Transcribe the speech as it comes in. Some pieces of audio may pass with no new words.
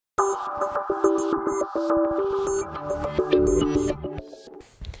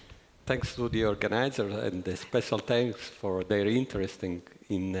Thanks to the organizers, and special thanks for their interest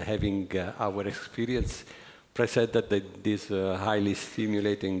in having our experience presented at this highly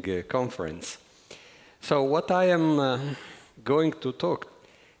stimulating conference. So what I am going to talk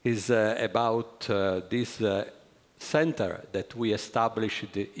is about this center that we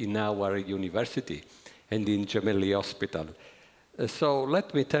established in our university and in Gemelli Hospital. So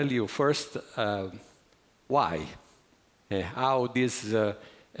let me tell you first why, how this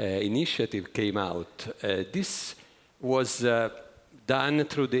initiative came out. This was done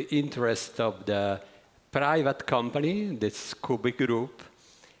through the interest of the private company, this IGHPE group,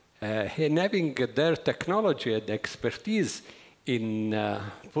 and having their technology and expertise in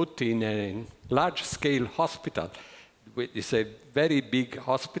put in a large-scale hospital. It's a very big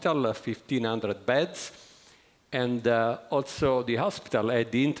hospital, 1,500 beds, and also the hospital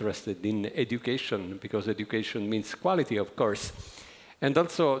had interested in education, because education means quality, of course. And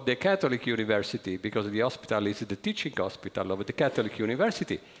also the Catholic University, because the hospital is the teaching hospital of the Catholic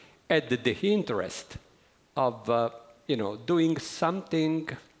University, had the interest of doing something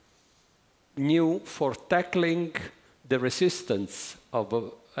new for tackling the resistance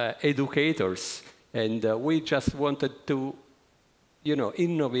of educators. And we just wanted to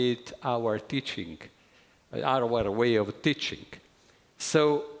innovate our teaching, our way of teaching.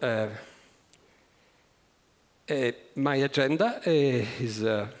 So my agenda is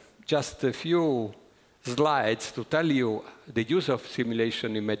just a few slides to tell you the use of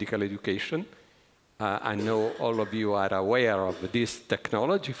simulation in medical education. I know all of you are aware of this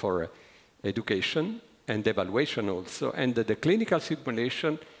technology for education and evaluation also, and the clinical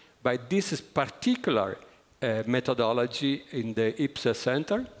simulation by this particular methodology in the IPSE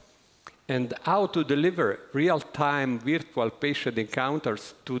Center, and how to deliver real-time virtual patient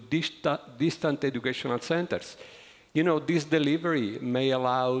encounters to distant educational centers. This delivery may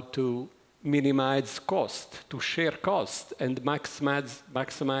allow to minimize cost, to share cost, and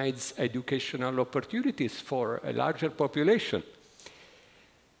maximize educational opportunities for a larger population.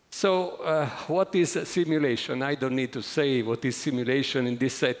 So what is simulation? I don't need to say what is simulation in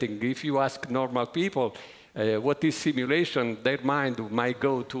this setting. If you ask normal people, what is simulation, their mind might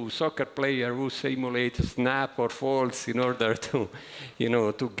go to soccer player who simulates snap or falls in order to,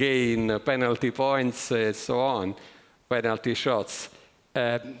 to gain penalty points and so on, penalty shots.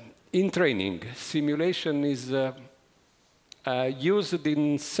 In training, simulation is used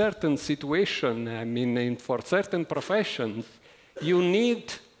in certain situations. I mean, for certain professions, you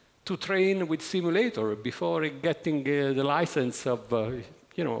need to train with simulator before getting the license of,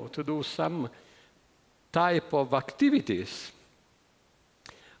 to do some type of activities.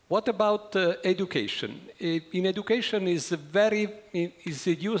 What about education? In education is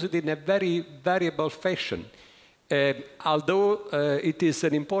used in a very variable fashion. Although it is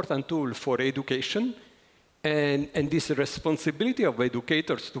an important tool for education, and this responsibility of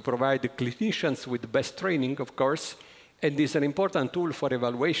educators to provide the clinicians with the best training, of course, and is an important tool for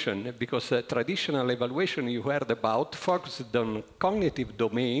evaluation, because traditional evaluation you heard about focused on cognitive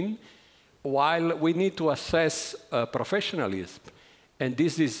domain, while we need to assess professionalism. And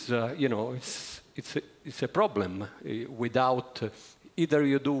this is, it's a problem. Without, either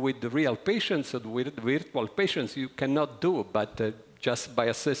you do with the real patients or with virtual patients, you cannot do, but just by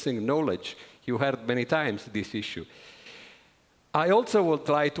assessing knowledge. You heard many times this issue. I also would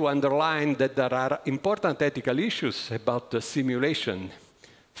like to underline that there are important ethical issues about the simulation.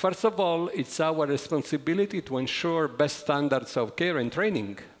 First of all, it's our responsibility to ensure best standards of care and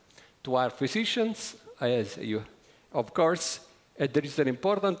training to our physicians, of course. There is an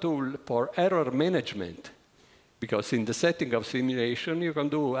important tool for error management, because in the setting of simulation, you can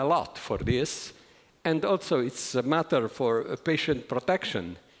do a lot for this. And also, it's a matter for patient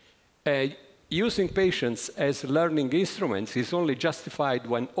protection. Using patients as learning instruments is only justified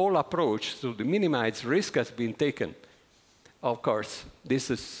when all approach to minimize risk has been taken. Of course,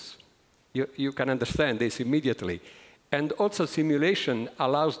 this is, you can understand this immediately. And also, simulation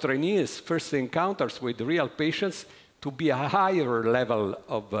allows trainees' first encounters with real patients to be a higher level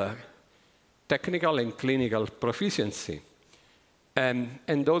of technical and clinical proficiency.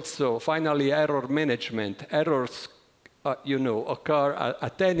 And also, finally, error management. Errors, occur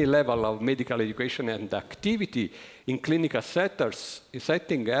at any level of medical education and activity. In clinical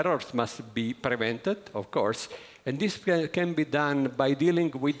setting, errors must be prevented, of course. And this can be done by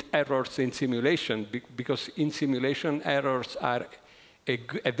dealing with errors in simulation, because in simulation, errors are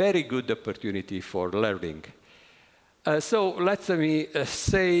a very good opportunity for learning. So let me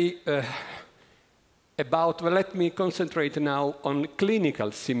say well, let me concentrate now on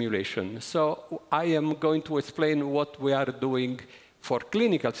clinical simulation. So I am going to explain what we are doing for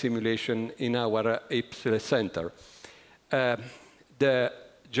clinical simulation in our IPSE center. The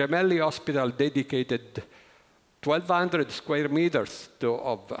Gemelli Hospital dedicated 1,200 square meters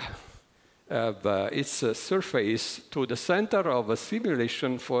of its surface to the center of a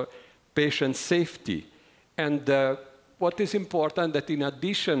simulation for patient safety. And what is important that in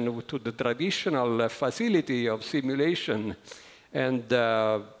addition to the traditional facility of simulation and,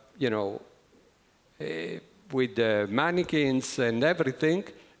 with the mannequins and everything,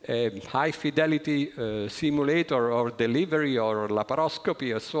 high fidelity simulator or delivery or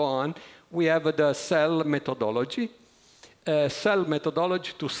laparoscopy and so on, we have the cell methodology. Cell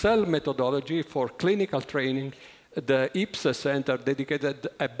methodology for clinical training. The IPSE center dedicated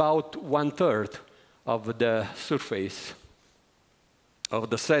about 1/3 of the surface of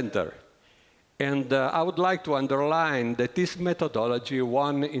the center. And I would like to underline that this methodology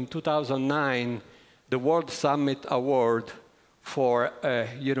won in 2009 the World Summit Award for,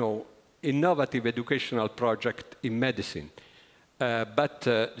 innovative educational project in medicine. But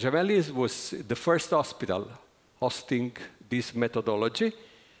Gemelli was the first hospital hosting this methodology.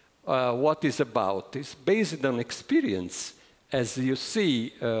 What is about? It's based on experience. As you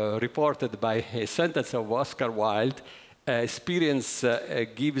see, reported by a sentence of Oscar Wilde, experience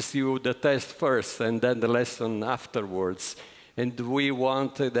gives you the test first and then the lesson afterwards. And we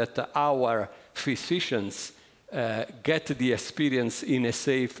want that our physicians get the experience in a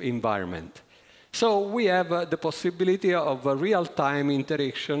safe environment. So we have the possibility of a real-time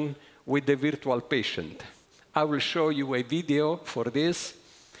interaction with the virtual patient. I will show you a video for this.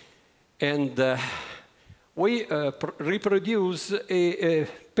 And we reproduce a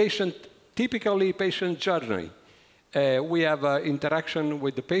typically patient journey. We have interaction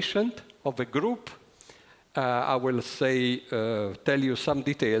with the patient of a group. I will tell you some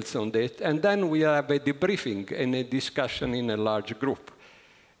details on that. And then we have a debriefing and a discussion in a large group.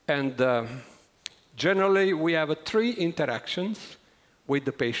 And generally, we have 3 interactions with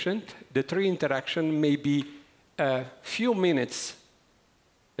the patient. The 3 interactions may be a few minutes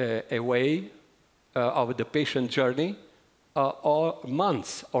away of the patient journey, or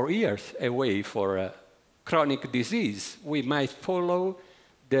months or years away for a chronic disease. We might follow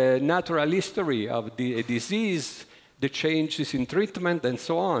the natural history of the disease, the changes in treatment, and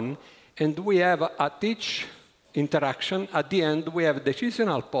so on. And we have at each interaction, at the end, we have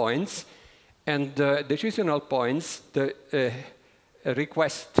decisional points, and decisional points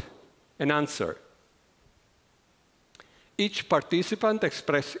request an answer. Each participant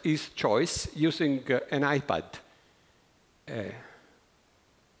expresses his choice using an iPad.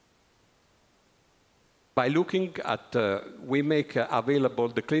 By looking at, we make available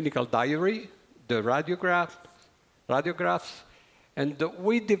the clinical diary, the radiographs, and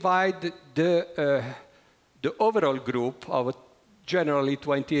we divide the overall group of generally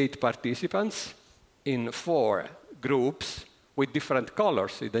 28 participants in 4 groups with different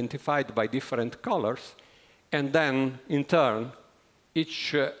colors, identified by different colors. And then, in turn,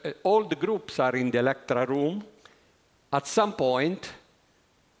 all the groups are in the Electra room. At some point,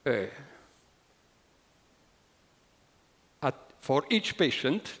 for each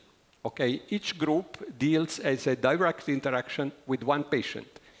patient, each group deals as a direct interaction with 1 patient.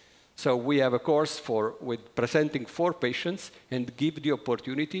 So we have a course with presenting 4 patients and give the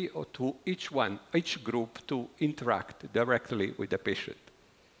opportunity to each group to interact directly with the patient.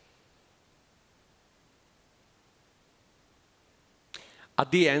 At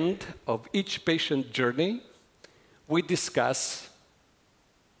the end of each patient journey, we discuss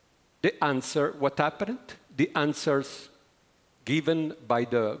the answer, what happened, the answers given by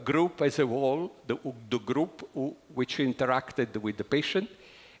the group as a whole, the group which interacted with the patient,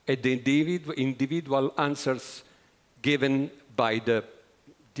 and the individual answers given by the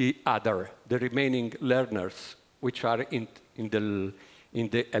remaining learners, which are in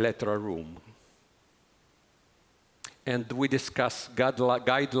the Electra room. And we discuss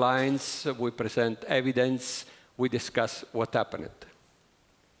guidelines, we present evidence, we discuss what happened.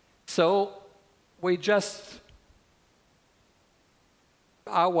 So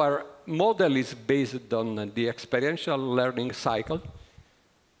our model is based on the experiential learning cycle,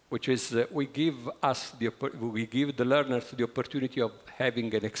 which is we give the learners the opportunity of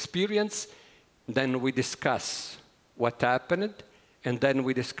having an experience, then we discuss what happened, and then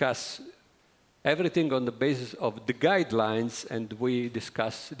we discuss everything on the basis of the guidelines, and we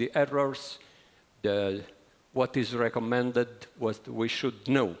discuss the errors, what is recommended, what we should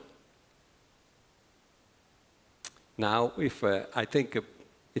know. Now, I think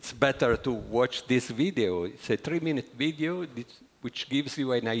it's better to watch this video. It's a 3-minute video which gives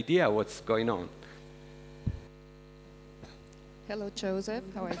you an idea what's going on. Hello, Joseph.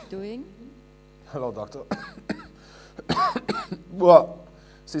 How are you doing? Hello, doctor. Well,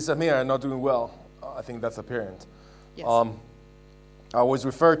 since I'm here, I'm not doing well. I think that's apparent. Yes. I was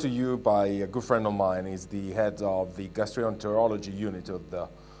referred to you by a good friend of mine. He's the head of the gastroenterology unit of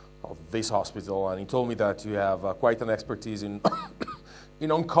this hospital, and he told me that you have quite an expertise in in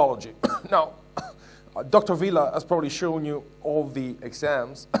oncology. Now, Dr. Villa has probably shown you all the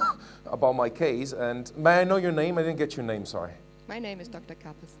exams about my case, and may I know your name? I didn't get your name, sorry. My name is Dr.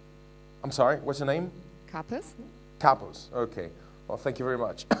 Kappes. I'm sorry, what's your name? Kappes? Capos, okay. Well, thank you very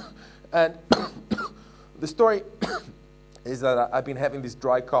much. And the story is that I've been having this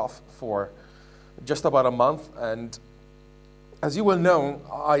dry cough for just about a month, and as you well know,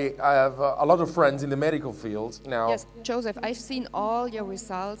 I have a lot of friends in the medical field now. Yes, Joseph, I've seen all your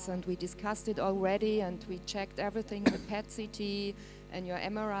results, and we discussed it already, and we checked everything, the PET CT and your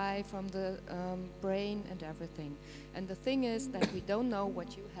MRI from the brain and everything. And the thing is that we don't know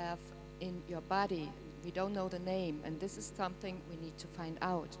what you have in your body. We don't know the name, and this is something we need to find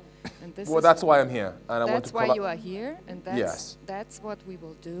out. And this Well, that's why I'm here. And that's why you are here, and Yes. that's what we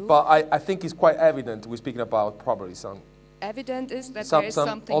will do. But I think it's quite evident we're speaking about probably some... Evident is that there is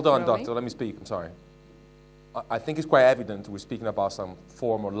something Hold on, growing. doctor, let me speak, I'm sorry. I think it's quite evident we're speaking about some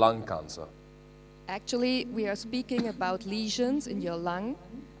form of lung cancer. Actually, we are speaking about lesions in your lung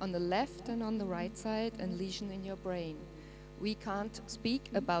on the left and on the right side, and lesion in your brain. We can't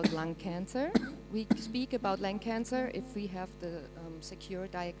speak about lung cancer. We speak about lung cancer if we have the secure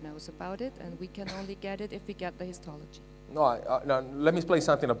diagnosis about it, and we can only get it if we get the histology. No, now, let me explain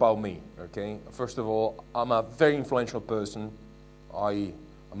something about me, okay? First of all, I'm a very influential person.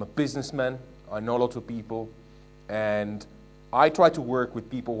 I'm a businessman. I know a lot of people. And I try to work with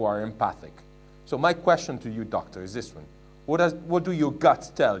people who are empathic. So my question to you, doctor, is this one. What do your guts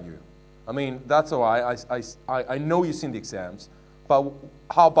tell you? I mean, that's why I know you've seen the exams, but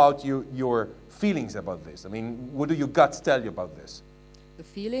how about your feelings about this? I mean, what do your guts tell you about this? The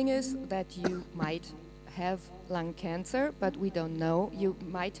feeling is that you might have lung cancer, but we don't know. You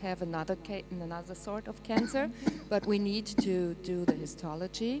might have another sort of cancer, but we need to do the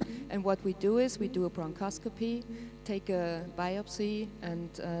histology. And what we do is we do a bronchoscopy, take a biopsy, and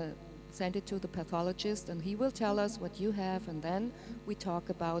send it to the pathologist, and he will tell us what you have, and then we talk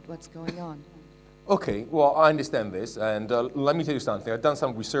about what's going on. Okay, well, I understand this, and let me tell you something. I've done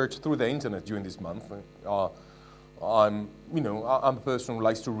some research through the internet during this month. I'm a person who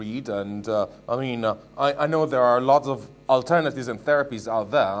likes to read, and I know there are lots of alternatives and therapies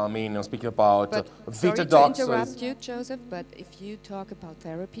out there. I mean, I'm speaking about Vitadox. Sorry to interrupt you, Joseph, but if you talk about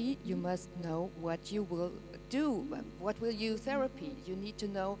therapy, you must know what you will do. What will you therapy? You need to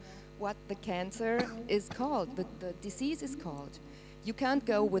know what the cancer is called, the disease is called. You can't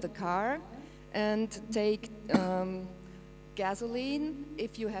go with a car and take gasoline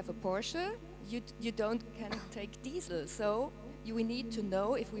if you have a Porsche. You can take diesel. So we need to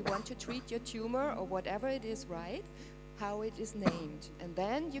know if we want to treat your tumor or whatever it is, right, how it is named. And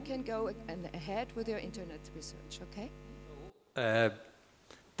then you can go ahead with your internet research, okay?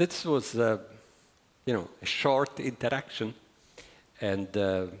 This was, a short interaction. And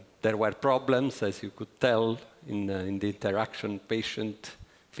there were problems, as you could tell, in the interaction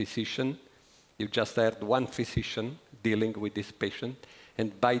patient-physician. You just had one physician dealing with this patient.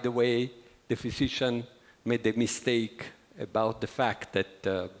 And by the way, the physician made a mistake about the fact that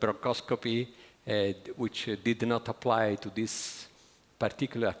bronchoscopy, which did not apply to this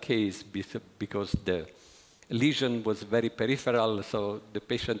particular case because the lesion was very peripheral, so the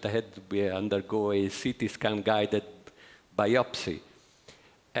patient had to undergo a CT scan guided biopsy.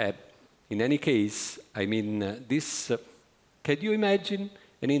 In any case, I mean, can you imagine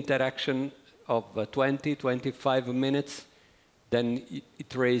an interaction of 20, 25 minutes? Then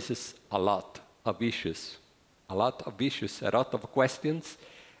it raises a lot of issues, a lot of questions,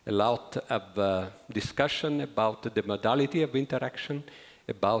 a lot of discussion about the modality of interaction,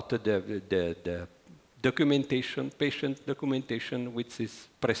 about the documentation, patient documentation, which is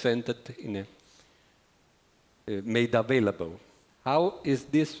presented made available. How is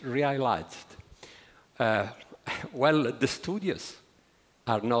this realized? Well, the studios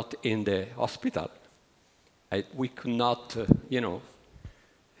are not in the hospital. We could not,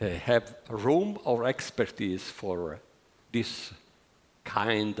 have room or expertise for this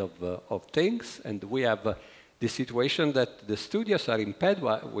kind of things. And we have the situation that the studios are in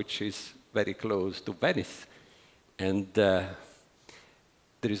Padua, which is very close to Venice. And there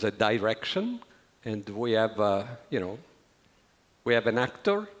is a direction, and we have, we have an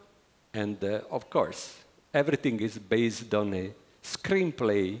actor, and of course, everything is based on a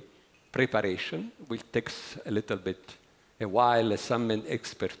screenplay preparation, which takes a little bit a while, some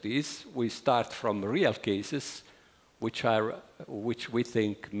expertise. We start from real cases, which we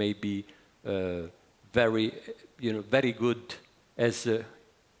think may be very good as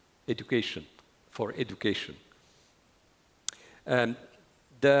education, for education.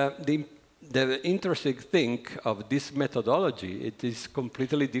 The interesting thing of this methodology, it is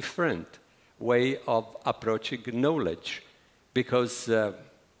completely different way of approaching knowledge, because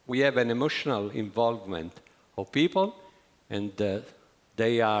we have an emotional involvement of people, and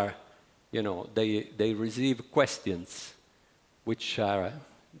they are, they receive questions which are,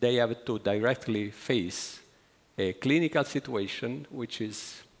 they have to directly face a clinical situation which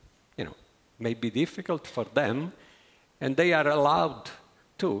is, maybe difficult for them, and they are allowed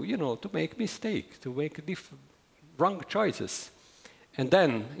to, to make mistakes, to make wrong choices. And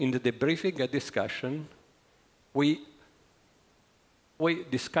then in the debriefing discussion, we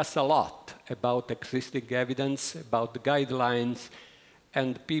discuss a lot about existing evidence, about the guidelines,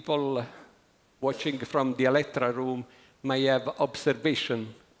 and people watching from the lecture room may have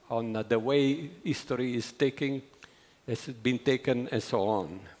observation on the way history is has been taken, and so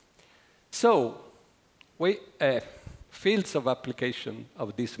on. So, fields of application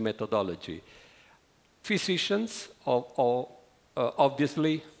of this methodology. Physicians,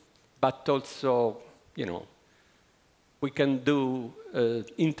 obviously, but also, we can do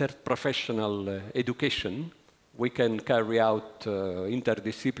interprofessional education. We can carry out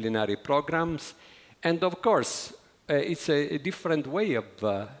interdisciplinary programs. And of course, it's a different way of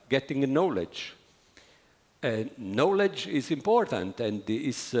getting knowledge. Knowledge is important, and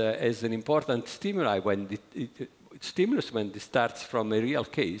is as an important stimuli when stimulus when it starts from a real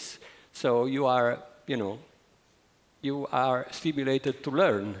case. So you are, you are stimulated to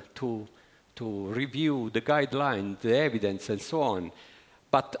learn, to review the guidelines, the evidence, and so on.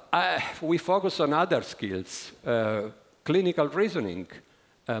 But we focus on other skills, clinical reasoning,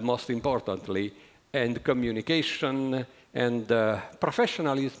 most importantly, and communication, and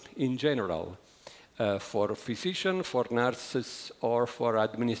professionalism in general, for physicians, for nurses, or for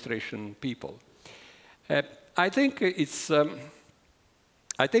administration people. I think it's.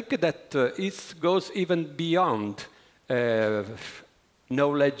 I think that it goes even beyond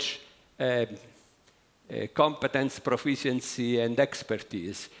knowledge, competence, proficiency, and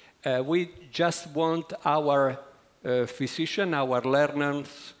expertise. We just want our physicians, our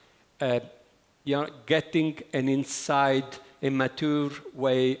learners, getting an inside, a mature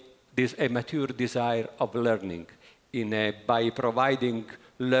way, a mature desire of learning by providing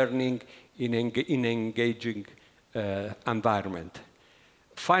learning in an engaging environment.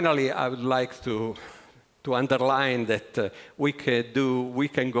 Finally, I would like to underline that we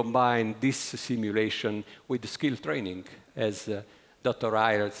can combine this simulation with skill training, as Dr.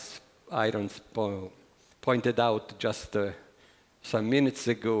 Irons pointed out just some minutes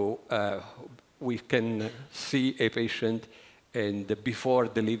ago. We can see a patient and before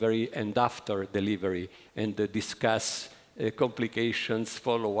delivery and after delivery, and discuss complications,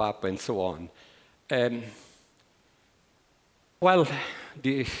 follow-up, and so on. Well,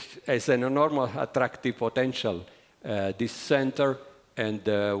 as an enormous attractive potential, this center, and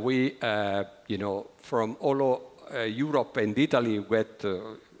we, from all Europe and Italy, get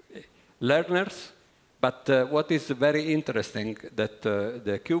learners. But what is very interesting, that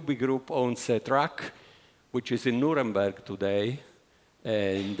the QB Group owns a track, which is in Nuremberg today,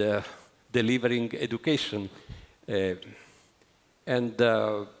 and delivering education.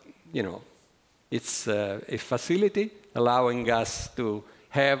 It's a facility allowing us to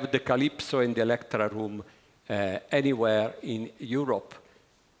have the Calypso in the lecture room anywhere in Europe,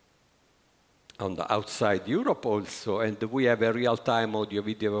 on the outside Europe also, and we have a real-time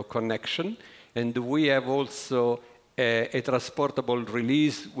audio-video connection, and we have also a transportable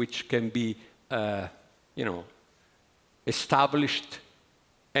release which can be, established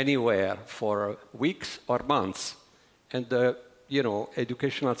anywhere for weeks or months. And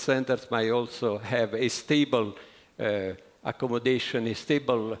educational centers might also have a stable accommodation,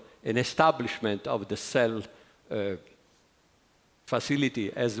 an establishment of the cell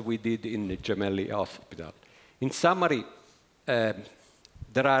facility, as we did in the Gemelli hospital. In summary,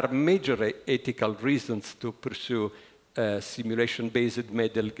 there are major ethical reasons to pursue simulation-based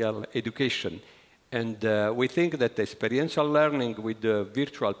medical education. And we think that experiential learning with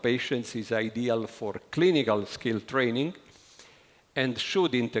virtual patients is ideal for clinical skill training, and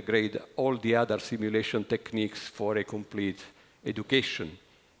should integrate all the other simulation techniques for a complete education.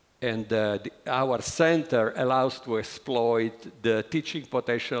 And our center allows to exploit the teaching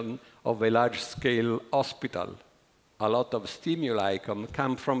potential of a large-scale hospital. A lot of stimuli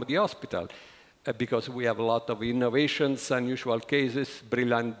come from the hospital because we have a lot of innovations, unusual cases,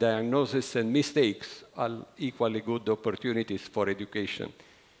 brilliant diagnosis, and mistakes are equally good opportunities for education.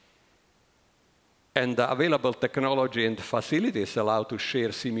 And the available technology and facilities allow to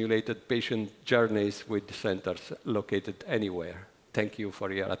share simulated patient journeys with centers located anywhere. Thank you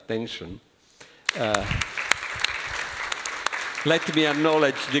for your attention. Let me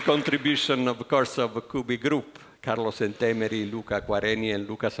acknowledge the contribution, of course, of the Cubi Group, Carlos Entemeri, Luca Quareni, and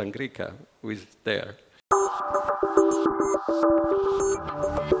Luca Sangrica, who is there.